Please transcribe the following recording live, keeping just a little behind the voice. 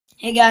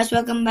Hey guys,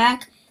 welcome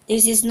back.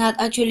 This is not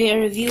actually a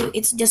review,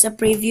 it's just a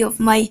preview of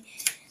my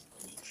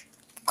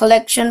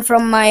collection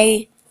from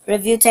my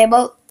review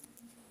table.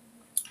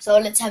 So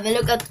let's have a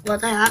look at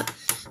what I have.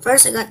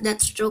 First, I got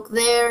that stroke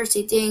there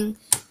sitting.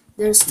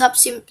 There's top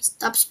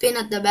spin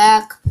at the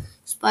back,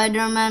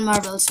 Spider-Man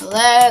Marvel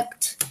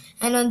Select,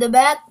 and on the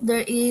back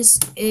there is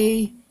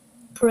a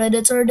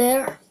Predator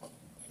there.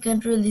 You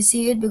can't really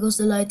see it because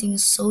the lighting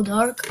is so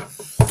dark.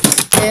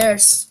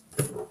 There's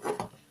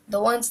the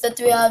ones that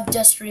we have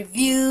just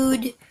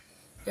reviewed.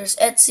 There's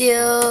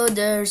Ezio,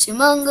 there's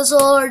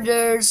Humongosaur,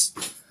 there's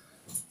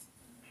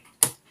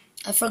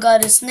I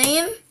forgot his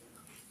name,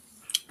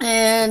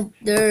 and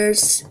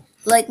there's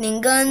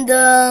Lightning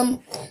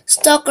Gundam,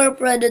 Stalker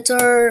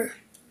Predator,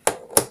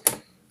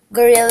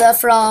 Gorilla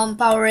from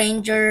Power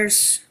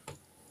Rangers,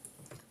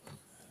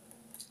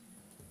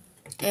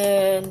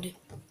 and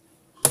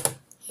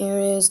here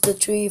is the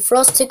three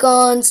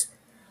Frosticons.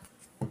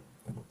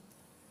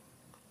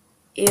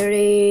 Here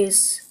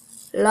is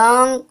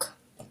Lank,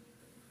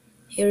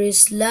 here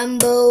is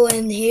Lambo,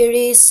 and here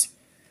is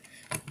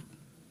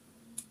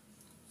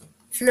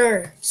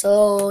Fleur.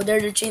 So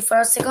they're the three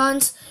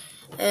Frosticons.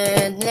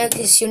 And next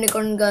is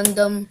Unicorn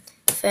Gundam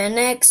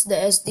Fenix, the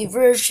SD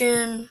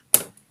version,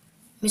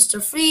 Mr.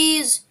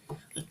 Freeze,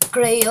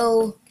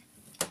 Creo,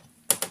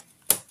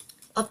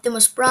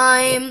 Optimus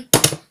Prime,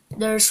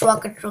 there's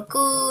Rocket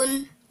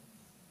Raccoon,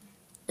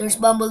 there's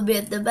Bumblebee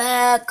at the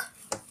back.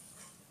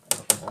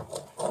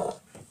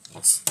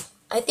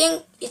 I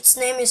think its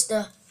name is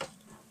the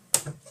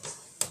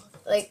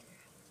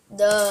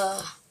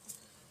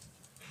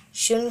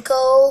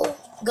Shunko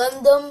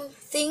Gundam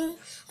thing.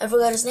 I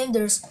forgot his name.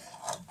 There's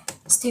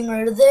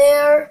Stinger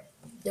there.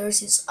 There's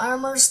his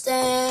armor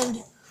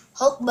stand,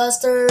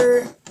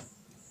 Hulkbuster,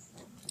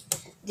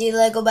 the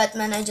Lego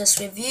Batman I just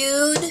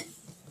reviewed.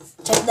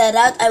 Check that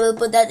out. I will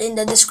put that in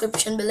the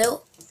description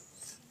below.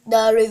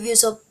 The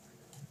reviews of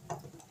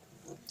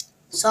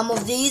some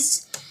of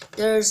these.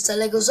 There's the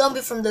Lego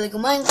Zombie from the Lego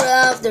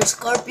Minecraft. There's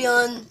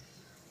Scorponok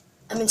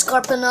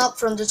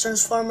from the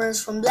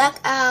Transformers from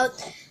Blackout.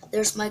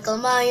 There's Michael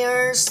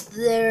Myers.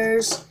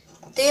 There's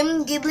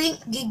Tim Giggling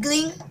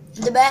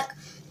in the back.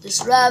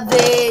 There's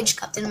Ravage,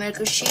 Captain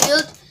America's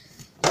shield.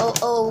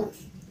 The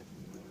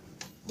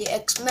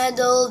X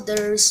medal.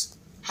 There's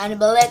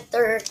Hannibal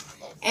Lecter.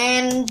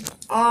 And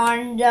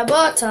on the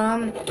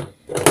bottom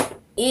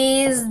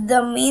is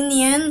the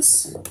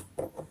Minions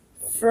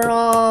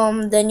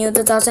from the new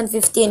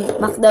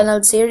 2015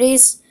 McDonald's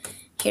series.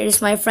 Here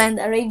is my friend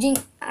arranging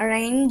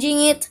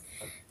it.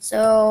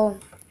 So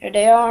here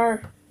they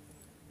are.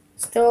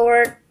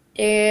 Stewart,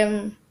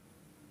 Tim,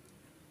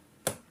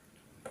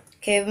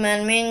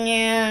 Caveman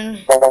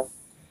Minion,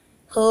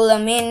 Hula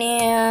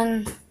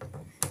Minion,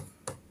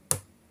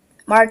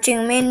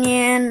 Marching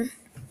Minion,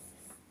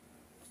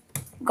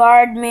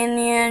 Guard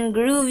Minion,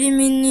 Groovy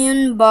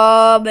Minion,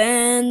 Bob,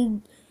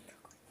 and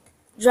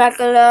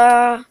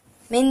Dracula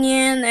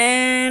Minion,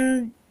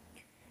 and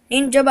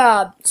Ninja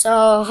Bob.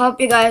 So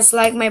hope you guys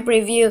like my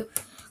preview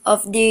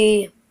of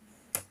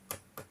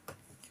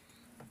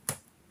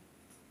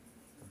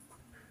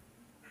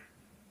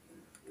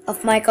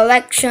my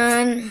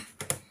collection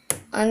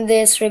on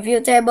this review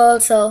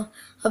table. So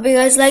hope you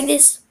guys like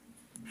this.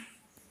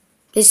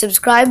 Please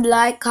subscribe,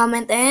 like,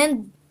 comment,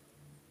 and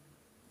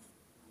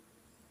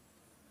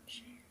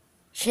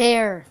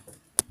share.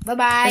 Bye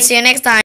bye. See you next time.